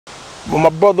When my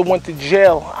brother went to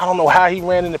jail, I don't know how he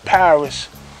ran into Paris.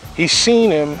 He seen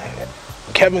him,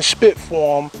 Kevin spit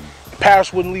for him.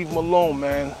 Paris wouldn't leave him alone,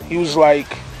 man. He was like,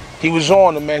 he was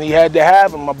on him, man. He had to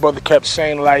have him. My brother kept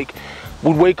saying, like,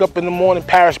 we'd wake up in the morning,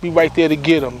 Paris be right there to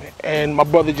get him. And my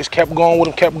brother just kept going with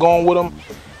him, kept going with him.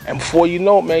 And before you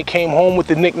know it, man, he came home with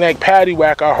the knick-knack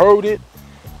paddywhack. I heard it,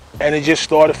 and it just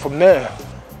started from there.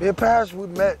 Me and Paris, we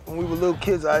met when we were little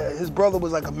kids. His brother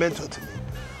was like a mentor to me.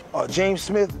 James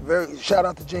Smith, shout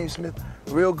out to James Smith,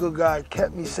 real good guy,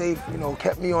 kept me safe, you know,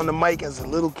 kept me on the mic as a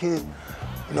little kid.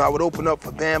 You know, I would open up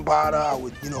for Bambaataa, I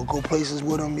would, you know, go places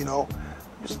with him, you know.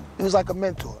 It was like a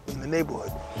mentor in the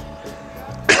neighborhood.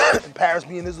 And Paris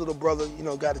being his little brother, you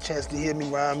know, got a chance to hear me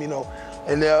rhyme, you know.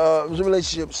 And it was a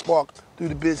relationship sparked through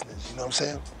the business, you know what I'm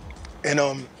saying?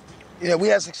 And yeah, we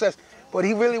had success. But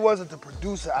he really wasn't the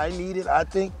producer I needed, I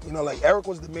think. You know, like Eric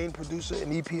was the main producer in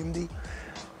EPMD.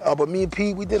 But me and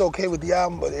P, we did okay with the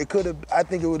album, but it could have, I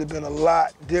think it would have been a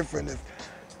lot different if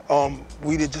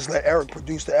we'd have just let Eric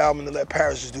produce the album and let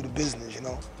Paris just do the business, you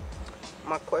know?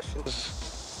 My question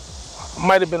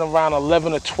might have been around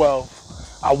 11 or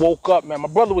 12. I woke up, man, my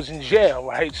brother was in jail,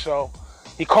 right? So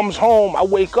he comes home, I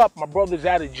wake up, my brother's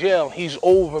out of jail. He's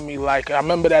over me, like, I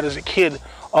remember that as a kid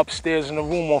upstairs in the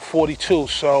room on 42.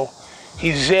 So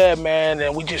he's there, man,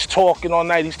 and we just talking all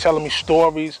night. He's telling me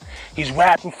stories. He's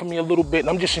rapping for me a little bit, and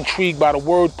I'm just intrigued by the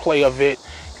wordplay of it.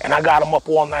 And I got him up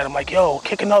all night. I'm like, yo,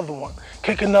 kick another one,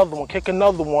 kick another one, kick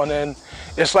another one. And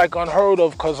it's like unheard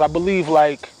of, because I believe,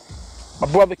 like, my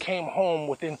brother came home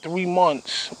within 3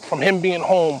 months from him being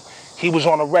home. He was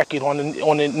on a record on the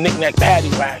Knick-Knack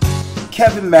Paddywhack.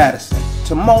 Kevin Madison.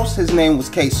 To most, his name was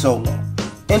K-Solo.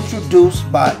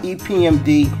 Introduced by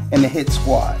EPMD and the Hit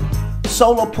Squad.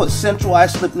 Solo put Central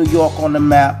Islip, New York on the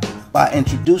map by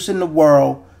introducing the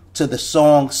world to the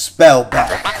song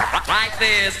Spellbound. Like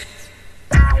this.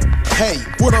 Hey,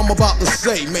 what I'm about to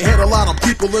say may hit a lot of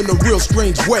people in a real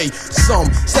strange way.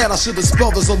 Some said I should have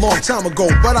spelled this a long time ago,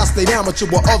 but I stayed amateur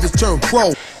while others turned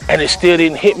pro. And it still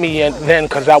didn't hit me then,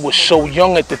 because I was so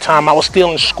young at the time. I was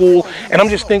still in school, and I'm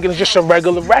just thinking it's just a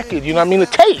regular record, you know what I mean, a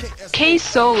tape.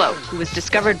 K-Solo, who was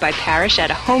discovered by Parrish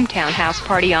at a hometown house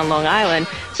party on Long Island,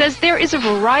 says there is a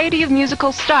variety of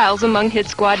musical styles among Hit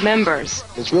Squad members.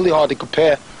 It's really hard to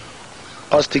compare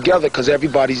us together because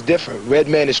everybody's different.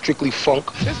 Redman is strictly funk.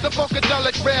 It's the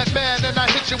funkadelic Redman, and I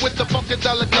hit you with the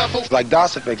funkadelic level. Like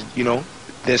DOS Effects, you know,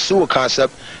 their sewer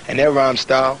concept and their rhyme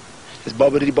style is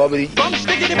bubbly.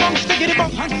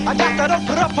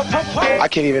 I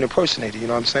can't even impersonate it, you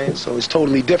know what I'm saying? So it's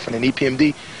totally different. And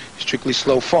EPMD, strictly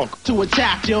slow funk. To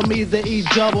attack, you'll need the E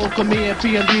double. Come in,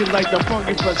 PMD like the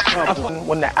funky plus couple.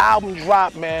 When the album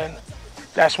dropped, man,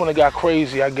 that's when it got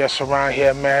crazy, I guess, around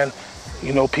here, man.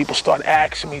 You know, people start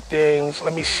asking me things.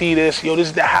 Let me see this. Yo, this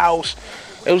is the house.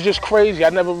 It was just crazy. I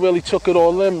never really took it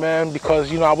all in, man,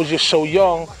 because, you know, I was just so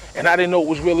young and I didn't know what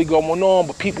was really going on.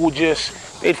 But people would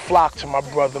just, they'd flock to my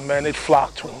brother, man. They'd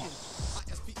flock to him.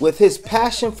 With his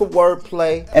passion for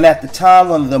wordplay, and at the time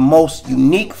one of the most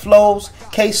unique flows,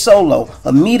 K-Solo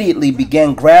immediately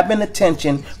began grabbing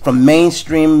attention from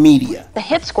mainstream media. The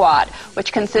Hit Squad,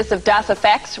 which consists of DOS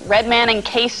Effects, Redman, and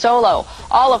K-Solo,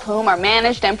 all of whom are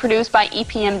managed and produced by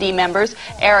EPMD members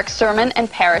Eric Sermon and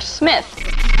Parrish Smith.